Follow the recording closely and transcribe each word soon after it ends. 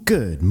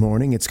Good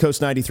morning. It's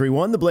Coast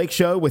 93.1, The Blake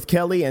Show with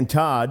Kelly and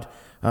Todd.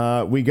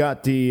 We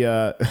got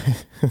the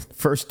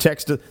first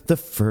text of the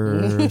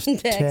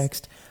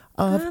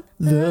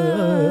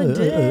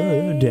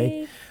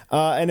day.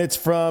 And it's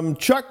from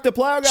Chuck the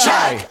Plow Guy.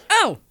 Chuck!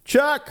 Oh!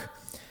 Chuck!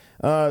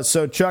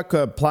 So Chuck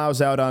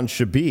plows out on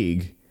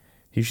Shabig.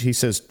 He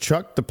says,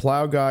 Chuck the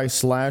Plow Guy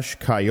 /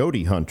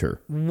 Coyote Hunter.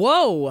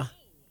 Whoa! I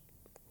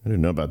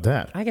didn't know about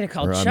that. I gotta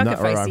call Chuck if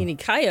I see any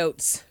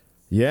coyotes.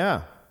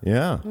 Yeah.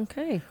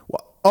 Okay.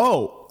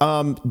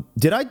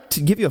 Did I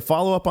give you a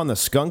follow-up on the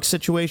skunk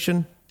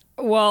situation?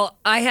 Well,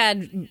 I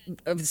had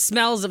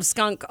smells of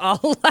skunk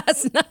all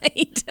last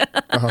night.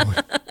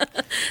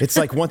 It's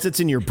like once it's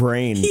in your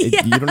brain, you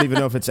don't even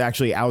know if it's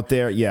actually out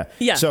there. Yeah.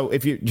 So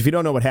if you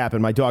don't know what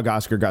happened, my dog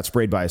Oscar got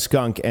sprayed by a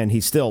skunk, and he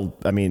still,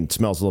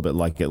 smells a little bit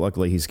like it.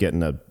 Luckily, he's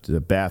getting a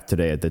bath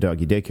today at the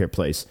doggy daycare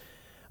place.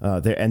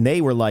 And they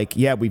were like,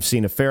 yeah, we've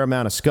seen a fair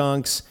amount of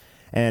skunks.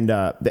 And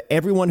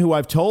everyone who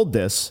I've told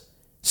this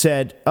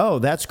said, oh,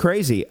 that's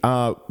crazy.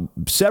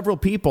 Several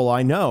people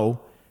I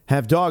know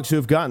have dogs who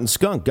have gotten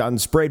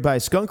sprayed by a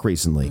skunk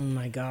recently. Oh,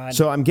 my God.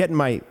 So I'm getting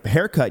my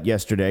hair cut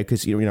yesterday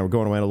because, we're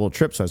going away on a little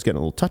trip, so I was getting a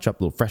little touch-up,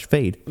 a little fresh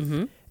fade.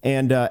 Mm-hmm.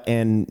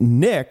 And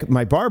Nick,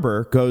 my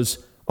barber,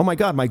 goes, oh, my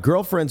God, my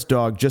girlfriend's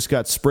dog just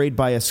got sprayed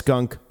by a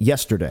skunk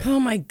yesterday. Oh,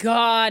 my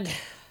God.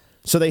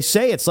 So they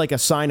say it's like a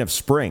sign of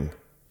spring.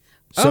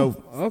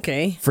 So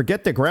okay.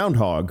 Forget the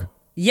groundhog.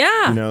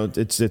 Yeah.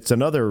 It's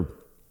another,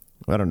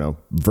 I don't know,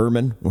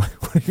 vermin.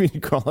 What do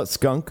you call a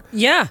skunk?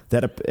 Yeah.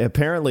 That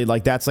apparently,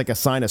 that's like a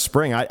sign of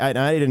spring. I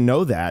didn't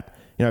know that.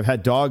 I've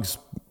had dogs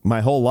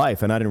my whole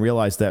life, and I didn't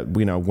realize that,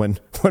 when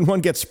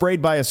one gets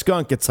sprayed by a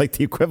skunk, it's like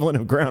the equivalent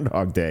of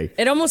Groundhog Day.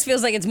 It almost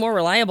feels like it's more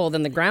reliable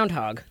than the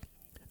groundhog.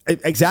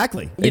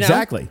 Exactly.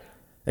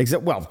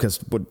 Well, because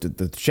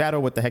the shadow,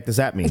 what the heck does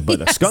that mean?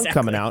 But a skunk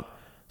coming out,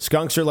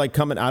 skunks are like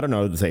coming, I don't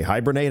know, they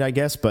hibernate, I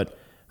guess, but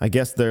I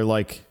guess they're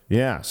like,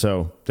 yeah,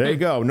 so there you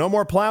go. No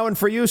more plowing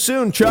for you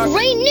soon, Chuck.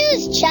 Great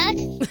news, Chuck.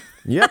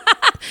 Yep.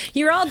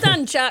 You're all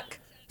done, Chuck.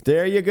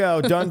 There you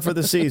go. Done for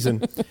the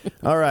season.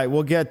 All right,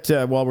 we'll get,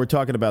 while we're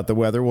talking about the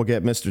weather, we'll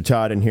get Mr.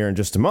 Todd in here in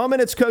just a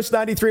moment. It's Coast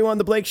 93.1,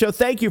 The Blake Show.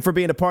 Thank you for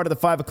being a part of the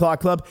 5 o'clock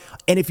club.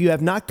 And if you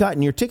have not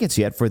gotten your tickets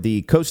yet for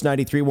the Coast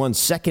 93.1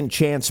 Second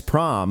Chance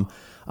Prom,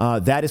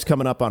 that is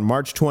coming up on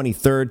March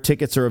 23rd.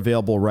 Tickets are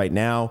available right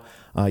now.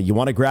 You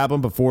want to grab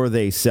them before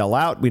they sell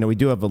out. We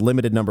do have a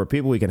limited number of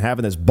people we can have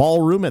in this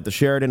ballroom at the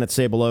Sheraton at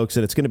Sable Oaks,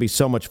 and it's going to be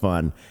so much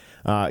fun.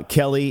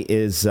 Kelly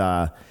is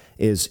going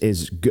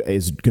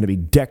to be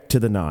decked to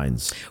the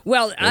nines.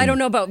 Well, I don't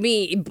know about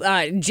me.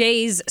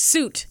 Jay's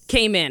suit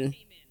came in.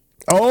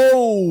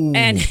 Oh!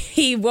 And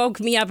he woke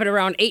me up at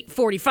around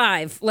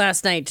 8:45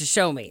 last night to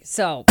show me.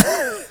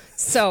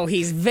 So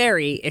he's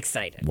very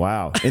excited.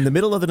 Wow. In the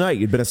middle of the night,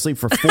 you'd been asleep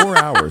for 4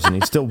 hours, and he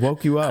still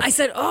woke you up. I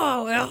said,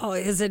 oh,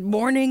 is it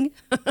morning?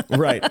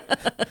 Right.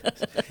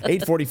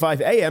 8:45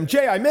 a.m.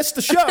 Jay, I missed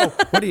the show.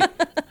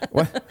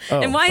 What? Oh,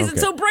 and why is it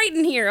so bright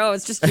in here? Oh,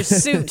 it's just your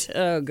suit.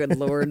 Oh, good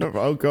Lord.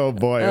 Oh,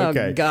 boy.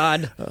 Okay. Oh,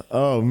 God.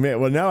 Oh, man.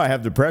 Well, now I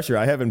have the pressure.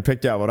 I haven't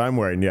picked out what I'm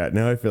wearing yet.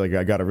 Now I feel like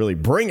I got to really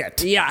bring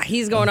it. Yeah,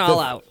 he's going all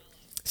out.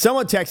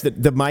 Someone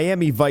texted the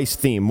Miami Vice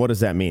theme. What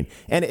does that mean?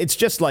 And it's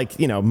just like,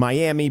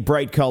 Miami,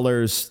 bright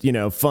colors,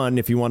 fun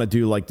if you want to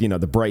do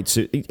the bright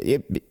suit.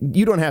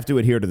 You don't have to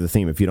adhere to the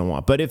theme if you don't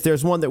want. But if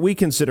there's one that we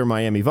consider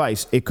Miami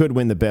Vice, it could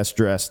win the best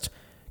dressed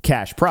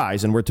cash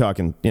prize. And we're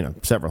talking,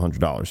 several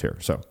 $100s here.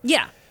 So,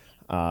 yeah.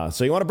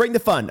 So you want to bring the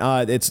fun.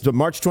 It's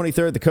March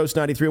 23rd, the Coast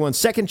 93.1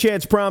 Second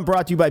Chance Prom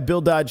brought to you by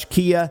Bill Dodge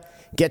Kia.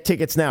 Get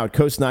tickets now at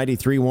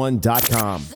coast931.com.